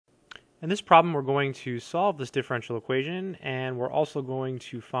In this problem, we're going to solve this differential equation, and we're also going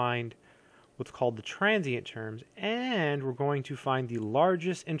to find what's called the transient terms, and we're going to find the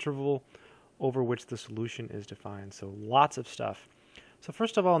largest interval over which the solution is defined. So lots of stuff. So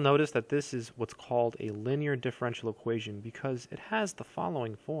first of all, notice that this is what's called a linear differential equation because it has the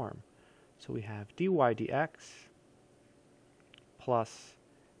following form. So we have dy dx plus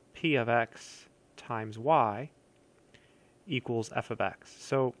p of x times y equals f of x.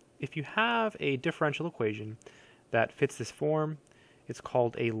 So if you have a differential equation that fits this form, it's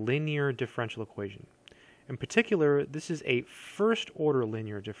called a linear differential equation. In particular, this is a first-order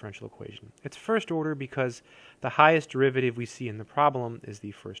linear differential equation. It's first order because the highest derivative we see in the problem is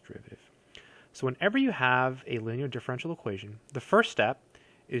the first derivative. So whenever you have a linear differential equation, the first step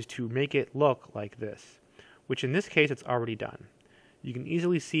is to make it look like this, which in this case it's already done. You can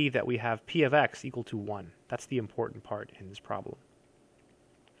easily see that we have p of x equal to 1. That's the important part in this problem.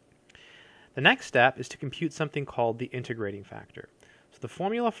 The next step is to compute something called the integrating factor. So the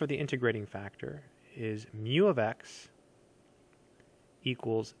formula for the integrating factor is mu of x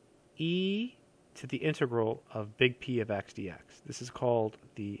equals e to the integral of big P of x dx. This is called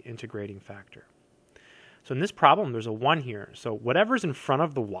the integrating factor. So in this problem, there's a 1 here. So whatever's in front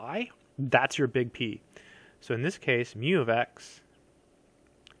of the y, that's your big P. So in this case, mu of x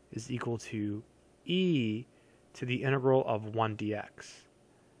is equal to e to the integral of 1 dx.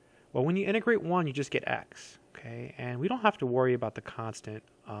 Well, when you integrate 1, you just get x, okay? And we don't have to worry about the constant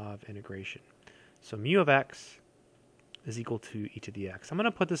of integration. So mu of x is equal to e to the x. I'm going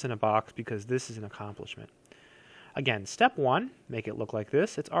to put this in a box because this is an accomplishment. Again, step 1, make it look like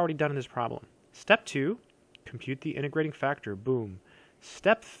this. It's already done in this problem. Step 2, compute the integrating factor. Boom.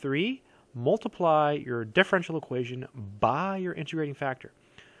 Step 3, multiply your differential equation by your integrating factor.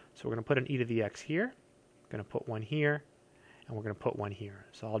 So we're going to put an e to the x here, going to put 1 here, and we're going to put 1 here.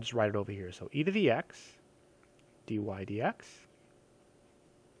 So I'll just write it over here. So e to the x dy dx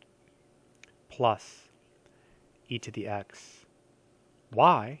plus e to the x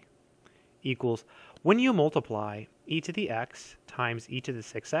y equals, when you multiply e to the x times e to the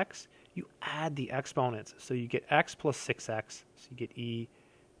 6x, you add the exponents. So you get x plus 6x, so you get e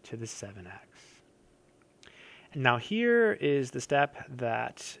to the 7x. And now here is the step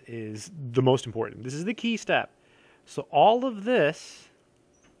that is the most important. This is the key step. So all of this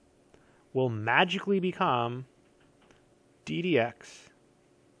will magically become d dx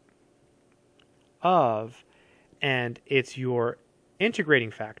of, and it's your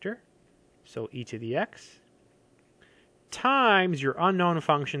integrating factor, so e to the x, times your unknown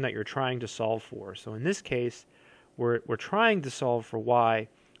function that you're trying to solve for. So in this case, we're trying to solve for y,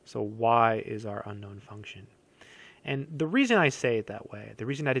 so y is our unknown function. And the reason I say it that way, the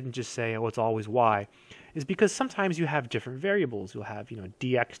reason I didn't just say, oh, it's always y, is because sometimes you have different variables. You'll have, dx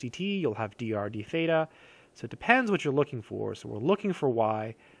dt, you'll have dr d theta. So it depends what you're looking for. So we're looking for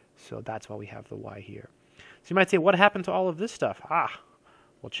y, so that's why we have the y here. So you might say, what happened to all of this stuff?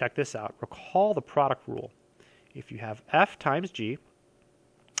 Well, check this out. Recall the product rule. If you have f times g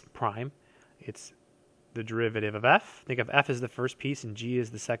prime, it's the derivative of f. Think of f as the first piece and g as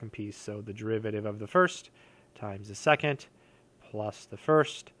the second piece. So the derivative of the first times the second plus the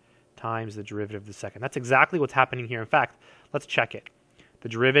first times the derivative of the second. That's exactly what's happening here. In fact, let's check it. The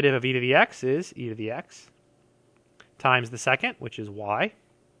derivative of e to the x is e to the x times the second, which is y,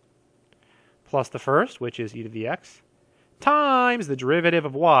 plus the first, which is e to the x, times the derivative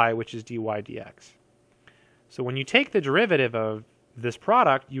of y, which is dy dx. So when you take the derivative of this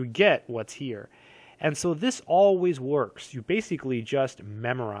product, you get what's here. And so this always works. You basically just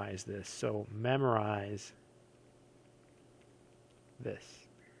memorize this. So memorize this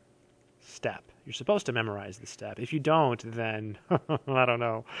step. You're supposed to memorize this step. If you don't, then I don't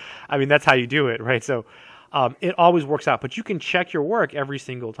know. I mean, that's how you do it, right? So it always works out. But you can check your work every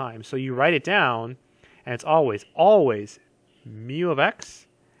single time. So you write it down, and it's always mu of x,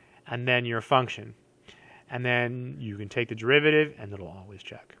 and then your function. And then you can take the derivative, and it'll always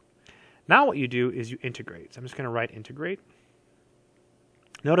check. Now what you do is you integrate. So I'm just going to write integrate.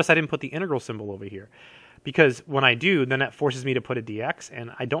 Notice I didn't put the integral symbol over here, because when I do, then that forces me to put a dx,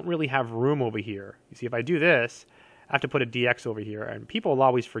 and I don't really have room over here. You see, if I do this, I have to put a dx over here, and people will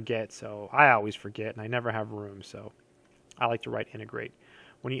always forget, so I always forget, and I never have room, so I like to write integrate.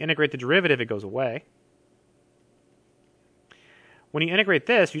 When you integrate the derivative, it goes away. When you integrate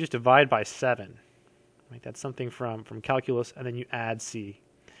this, you just divide by 7. Right? That's something from calculus, and then you add c.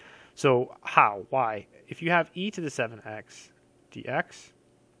 So how? Why? If you have e to the 7x dx,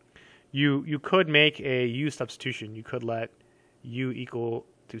 you could make a u substitution. You could let u equal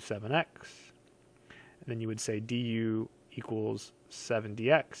to 7x. And then you would say du equals 7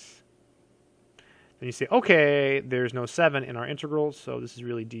 dx. then you say, okay, there's no 7 in our integral, so this is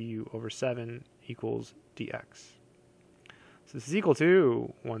really du over 7 equals dx. So this is equal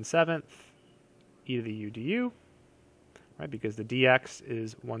to 1/7 e to the u du, right? Because the dx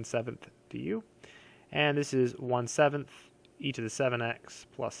is 1/7 du, and this is 1/7 e to the 7x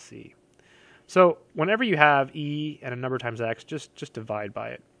plus c. So whenever you have e and a number times x, just divide by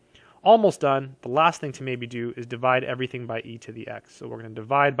it. Almost done. The last thing to maybe do is divide everything by e to the x. So we're going to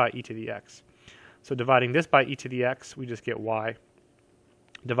divide by e to the x. So dividing this by e to the x, we just get y.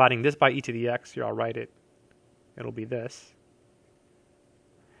 Dividing this by e to the x, here I'll write it. It'll be this.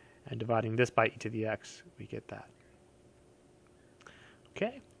 And dividing this by e to the x, we get that.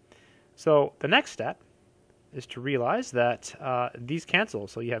 Okay. So the next step is to realize that these cancel.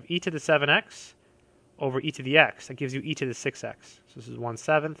 So you have e to the 7x over e to the x. That gives you e to the 6x. So this is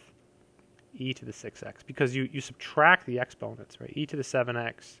 1/7 e to the 6x. Because you subtract the exponents, right? E to the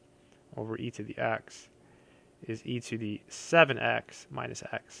 7x over e to the x is e to the 7x minus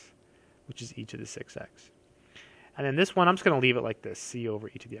x, which is e to the 6x. And then this one, I'm just going to leave it like this, c over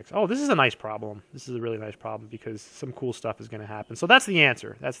e to the x. Oh, this is a nice problem. This is a really nice problem because some cool stuff is going to happen. So that's the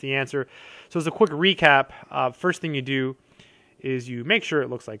answer. That's the answer. So as a quick recap, first thing you do is you make sure it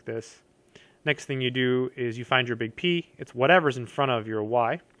looks like this. Next thing you do is you find your big P. It's whatever's in front of your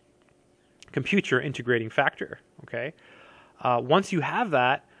y. Compute your integrating factor. Okay. Once you have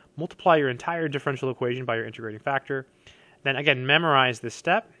that, multiply your entire differential equation by your integrating factor. Then again, memorize this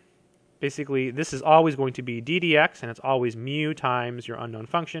step. Basically, this is always going to be d dx, and it's always mu times your unknown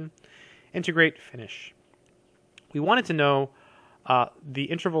function. Integrate, finish. We wanted to know the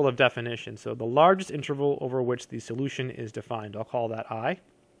interval of definition, so the largest interval over which the solution is defined. I'll call that I.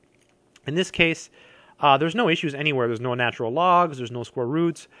 In this case, there's no issues anywhere. There's no natural logs, there's no square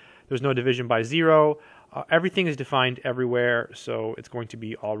roots, there's no division by 0. Everything is defined everywhere, so it's going to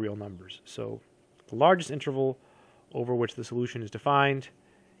be all real numbers. So the largest interval over which the solution is defined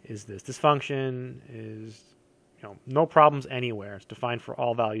is this. This function is, no problems anywhere. It's defined for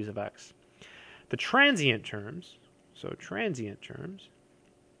all values of x. The transient terms, so transient terms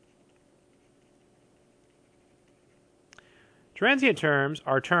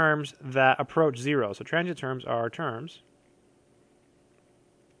are terms that approach 0. So transient terms are terms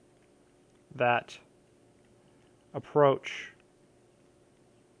that approach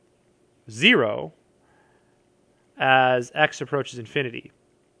 0 as x approaches infinity.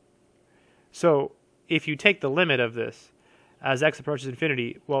 So if you take the limit of this as x approaches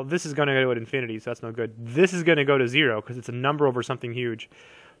infinity, well, this is going to go to infinity, so that's no good. This is going to go to 0 because it's a number over something huge.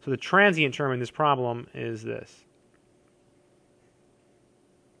 So the transient term in this problem is this.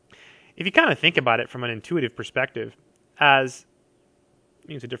 If you kind of think about it from an intuitive perspective, as,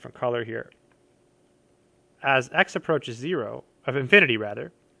 use a different color here, as x approaches 0, of infinity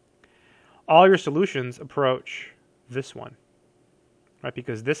rather, all your solutions approach this one, right?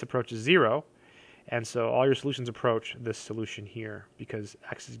 Because this approaches 0, and so all your solutions approach this solution here because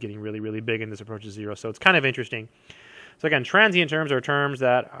x is getting really, really big and this approaches 0. So it's kind of interesting. So again, transient terms are terms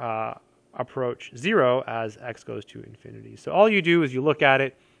that approach 0 as x goes to infinity. So all you do is you look at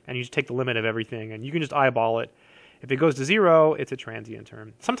it and you just take the limit of everything, and you can just eyeball it. If it goes to 0, it's a transient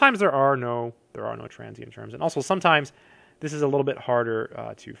term. Sometimes there are no transient terms, and also sometimes this is a little bit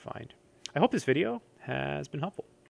harder to find. I hope this video has been helpful.